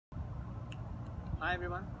Hi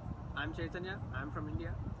everyone, I'm Chaitanya. I'm from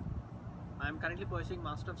India. I'm currently pursuing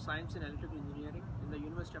Master of Science in Electrical Engineering in the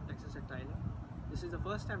University of Texas at Tyler. This is the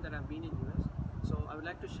first time that I've been in US, so I would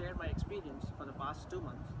like to share my experience for the past 2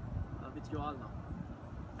 months with you all now.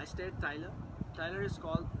 I stayed at Tyler. Tyler is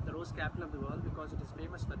called the Rose Capital of the world because it is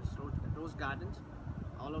famous for its rose gardens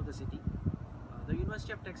all over the city. The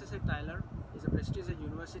University of Texas at Tyler is a prestigious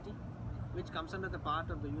university which comes under the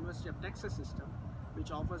part of the University of Texas system, which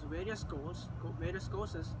offers various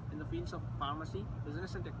courses in the fields of pharmacy,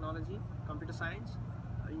 business and technology, computer science,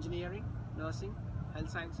 engineering, nursing, health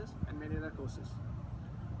sciences, and many other courses.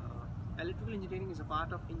 Electrical engineering is a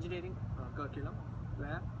part of engineering curriculum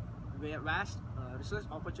where vast research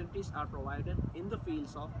opportunities are provided in the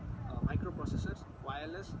fields of microprocessors,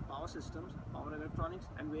 wireless, power systems, power electronics,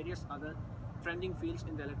 and various other trending fields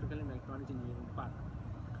in the electrical and electronic engineering department.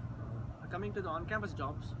 Coming to the on-campus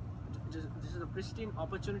jobs, this is a pristine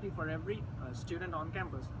opportunity for every student on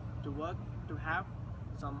campus to work, to have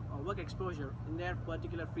some work exposure in their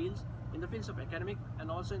particular fields, in the fields of academic and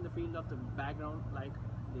also in the field of the background like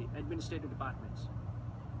the administrative departments.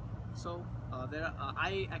 So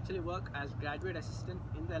I actually work as graduate assistant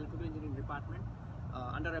in the electrical engineering department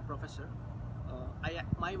under a professor.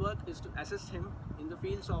 My work is to assist him in the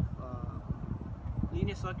fields of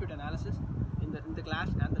linear circuit analysis in the class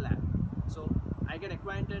and the lab. So I get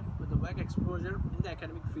acquainted with the work exposure in the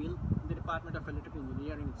academic field in the Department of Electrical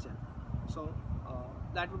Engineering itself. So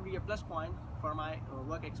that would be a plus point for my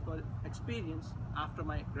work experience after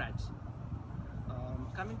my grads.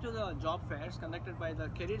 Coming to the job fairs conducted by the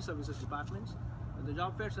Career Services departments, the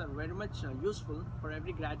job fairs are very much useful for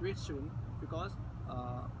every graduate student because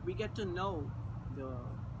we get to know the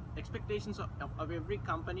expectations of every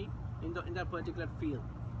company in that particular field.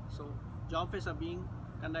 So job fairs are being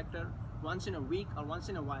conducted once in a week or once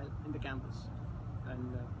in a while in the campus.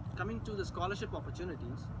 And coming to the scholarship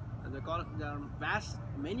opportunities, there are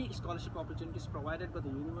many scholarship opportunities provided by the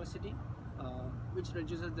university, which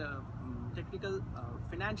reduces the technical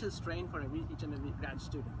financial strain for each and every grad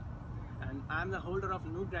student. And I am the holder of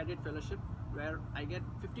new graduate fellowship where I get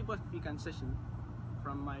 50% fee concession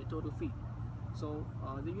from my total fee. So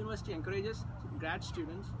the university encourages grad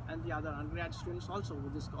students and the other undergrad students also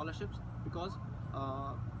with the scholarships because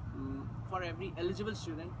for every eligible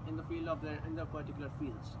student in the field of in the particular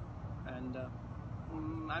fields. And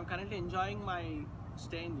I'm currently enjoying my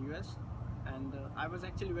stay in the US, and I was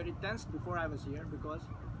actually very tensed before I was here because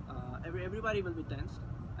everybody will be tensed,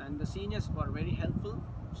 and the seniors were very helpful.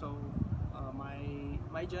 So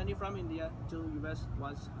my journey from India to US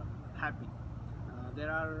was happy.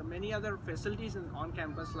 There are many other facilities on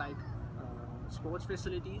campus like sports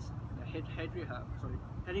facilities,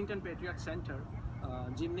 Headington Patriot Center,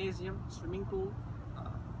 gymnasium, swimming pool,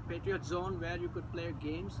 Patriot Zone where you could play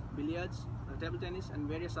games, billiards, table tennis and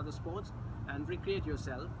various other sports and recreate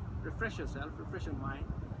yourself, refresh your mind.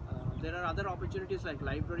 There are other opportunities like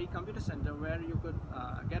library, computer center where you could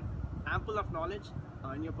get ample of knowledge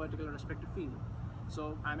in your particular respective field.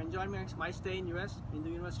 So I'm enjoying my stay in US in the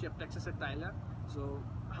University of Texas at Tyler. So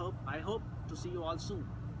I hope to see you all soon.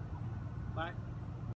 Bye.